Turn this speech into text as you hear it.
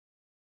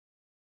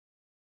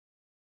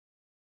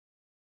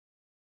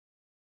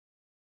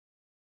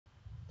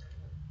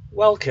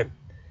Welcome.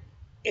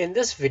 In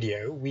this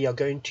video, we are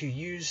going to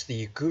use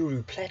the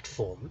Gooru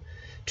platform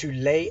to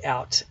lay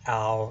out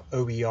our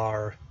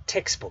OER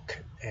textbook.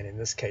 And in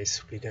this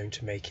case, we're going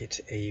to make it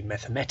a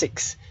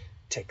mathematics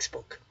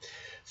textbook.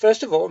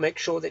 First of all, make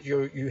sure that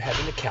you have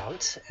an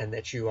account and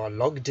that you are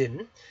logged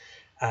in.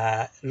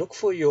 Look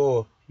for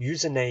your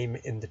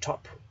username in the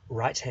top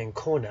right-hand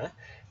corner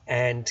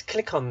and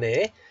click on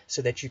there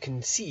so that you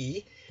can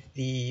see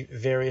the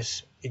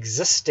various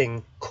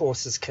existing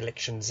courses,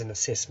 collections, and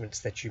assessments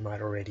that you might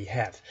already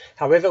have.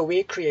 However,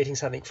 we're creating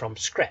something from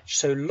scratch,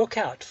 so look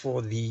out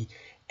for the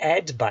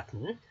Add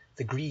button,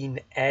 the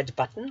green Add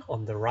button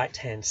on the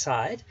right-hand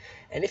side,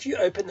 and if you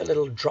open the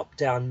little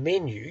drop-down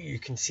menu, you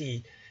can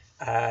see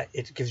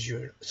it gives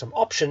you some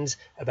options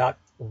about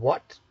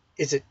what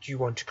is it you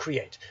want to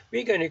create.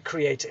 We're going to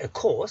create a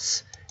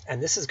course,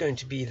 and this is going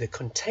to be the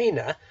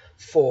container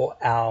for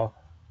our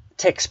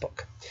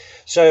textbook.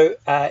 So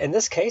in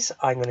this case,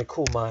 I'm going to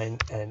call mine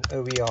an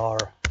OER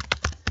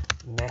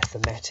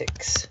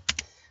mathematics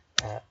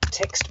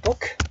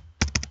textbook,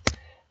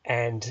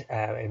 and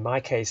in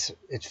my case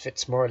it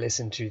fits more or less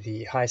into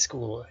the high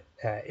school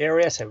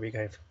area, so we're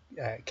going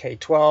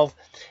K-12,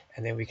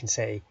 and then we can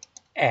say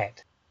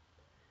add.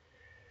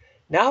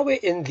 Now we're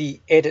in the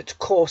edit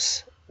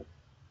course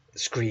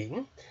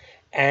screen,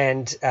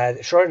 and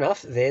sure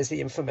enough, there's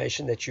the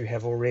information that you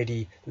have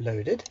already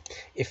loaded.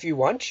 If you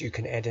want, you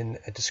can add in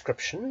a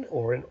description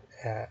or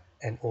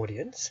an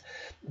audience,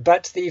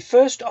 but the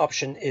first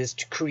option is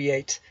to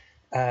create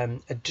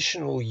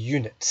additional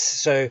units.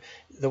 So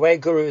the way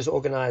Gooru is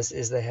organized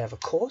is they have a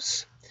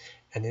course,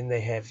 and then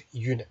they have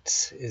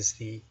units is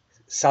the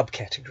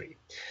subcategory.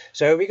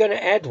 So we're going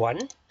to add one,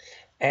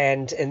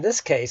 and in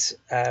this case,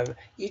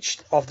 each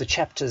of the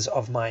chapters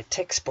of my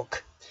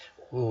textbook,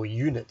 or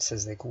units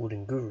as they're called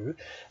in Gooru,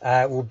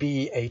 will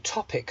be a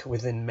topic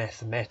within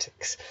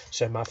mathematics.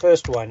 So my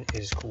first one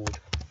is called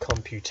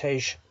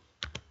computation.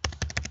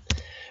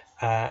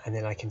 And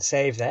then I can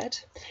save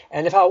that.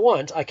 And if I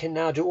want, I can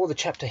now do all the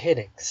chapter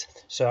headings.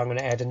 So I'm going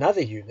to add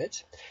another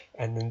unit,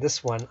 and then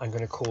this one I'm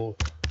going to call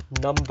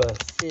number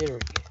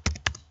theory.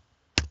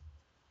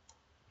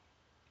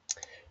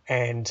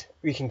 And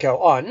we can go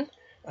on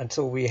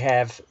until we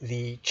have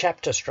the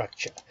chapter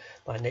structure.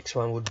 My next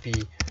one would be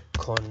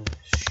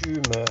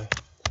consumer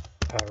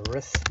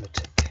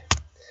arithmetic,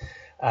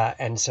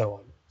 and so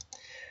on.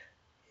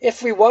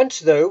 If we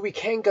want, though, we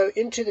can go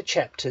into the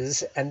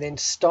chapters and then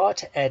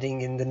start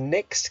adding in the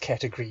next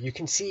category. You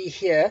can see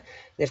here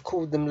they've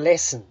called them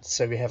lessons.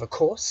 So we have a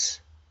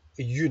course,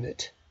 a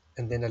unit,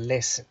 and then a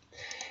lesson.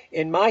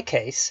 In my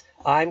case,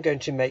 I'm going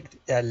to make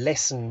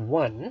lesson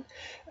 1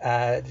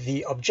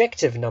 the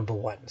objective number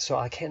 1. So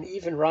I can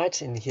even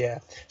write in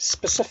here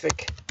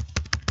specific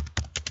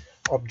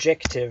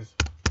objective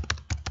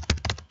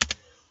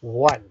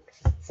 1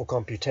 for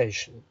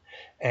computation,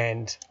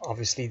 and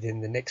obviously then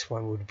the next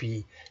one would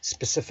be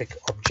specific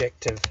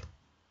objective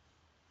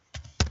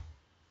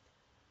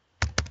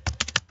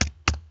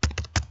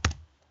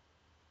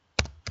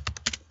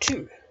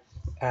 2,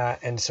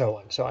 and so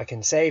on. So I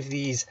can save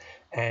these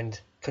and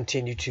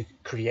continue to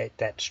create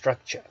that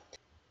structure.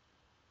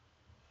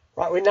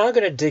 Right, we're now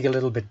going to dig a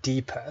little bit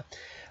deeper.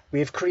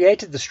 We've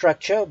created the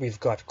structure, we've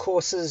got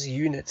courses,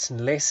 units,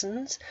 and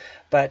lessons,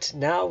 but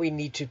now we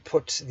need to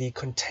put the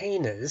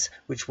containers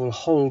which will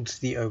hold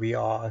the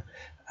OER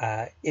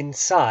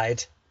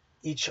inside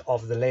each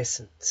of the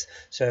lessons.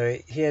 So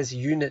here's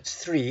Unit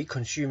 3,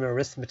 Consumer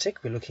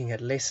Arithmetic. We're looking at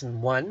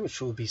Lesson 1,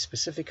 which will be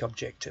specific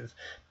objective.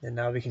 And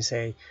now we can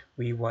say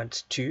we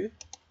want to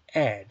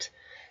add.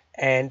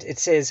 And it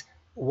says,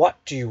 what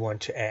do you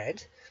want to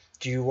add?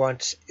 Do you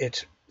want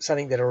it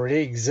something that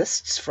already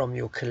exists from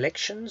your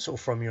collections or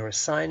from your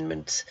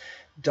assignment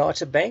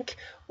data bank,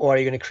 or are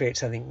you going to create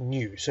something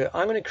new? So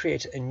I'm going to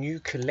create a new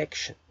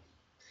collection.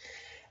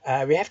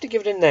 We have to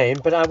give it a name,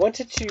 but I want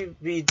it to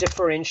be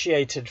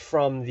differentiated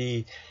from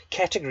the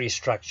category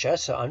structure,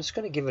 so I'm just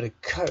going to give it a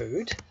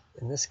code.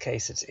 In this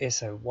case it's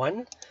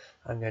SO1.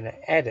 I'm going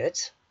to add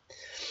it,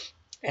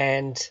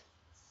 and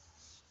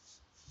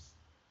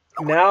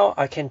now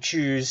I can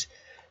choose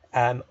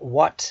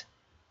what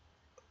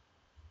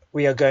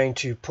we are going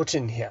to put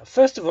in here.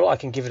 First of all, I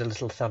can give it a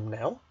little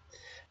thumbnail.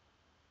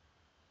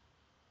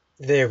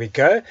 There we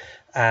go.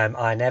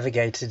 I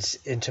navigated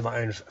into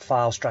my own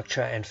file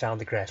structure and found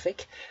the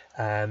graphic.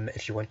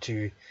 If you want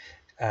to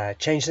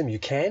change them, you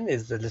can.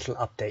 There's the little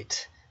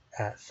update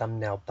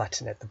thumbnail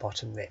button at the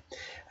bottom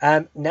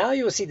there. Now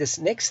you will see this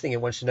next thing I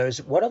want to know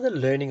is what are the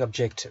learning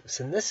objectives,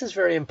 and this is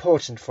very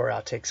important for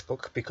our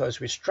textbook because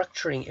we're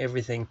structuring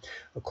everything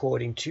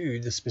according to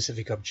the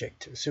specific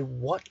objectives. So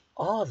what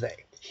are they?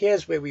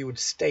 Here's where we would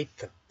state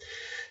them.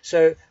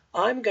 So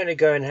I'm going to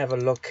go and have a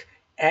look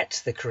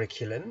at the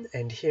curriculum,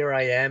 and here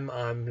I am,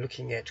 I'm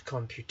looking at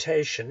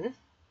computation.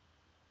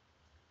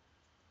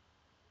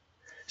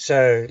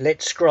 So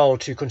let's scroll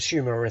to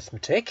consumer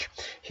arithmetic.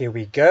 Here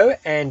we go,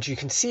 and you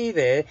can see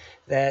there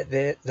that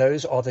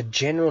those are the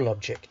general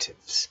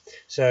objectives.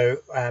 So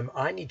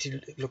I need to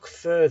look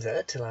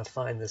further till I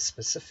find the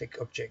specific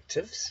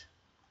objectives.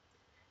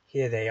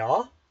 Here they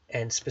are.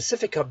 And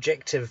specific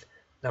objective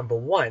number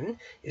 1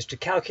 is to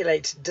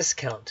calculate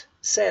discount,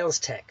 sales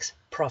tax,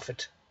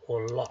 profit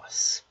or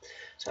loss.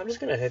 So I'm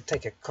just going to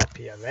take a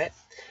copy of that,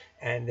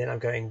 and then I'm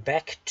going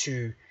back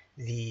to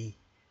the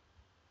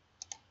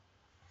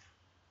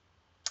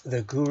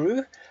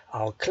Gooru.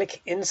 I'll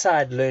click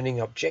inside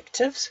learning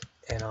objectives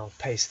and I'll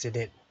paste it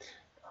in.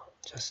 I'll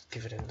just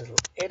give it a little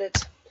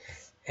edit.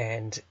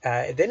 And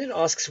then it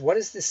asks, what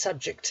is the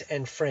subject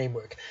and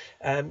framework?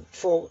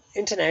 For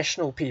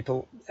international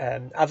people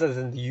other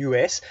than the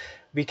US,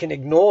 we can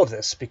ignore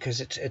this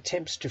because it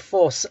attempts to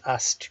force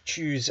us to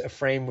choose a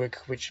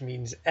framework which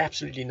means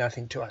absolutely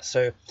nothing to us.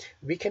 So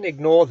we can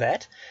ignore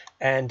that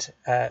and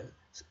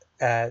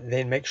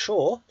then make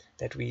sure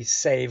that we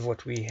save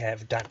what we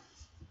have done.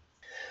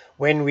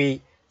 When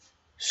we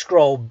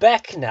scroll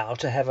back now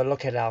to have a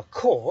look at our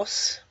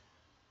course,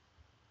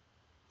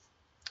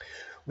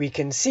 we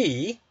can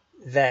see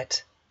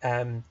that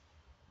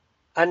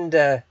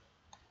under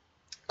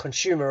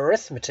consumer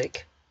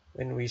arithmetic,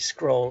 when we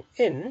scroll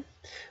in,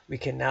 we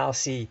can now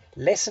see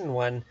lesson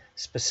 1,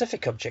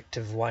 specific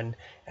objective 1,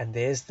 and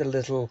there's the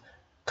little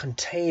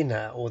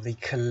container or the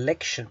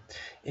collection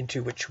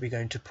into which we're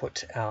going to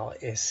put our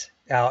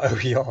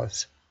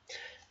OERs.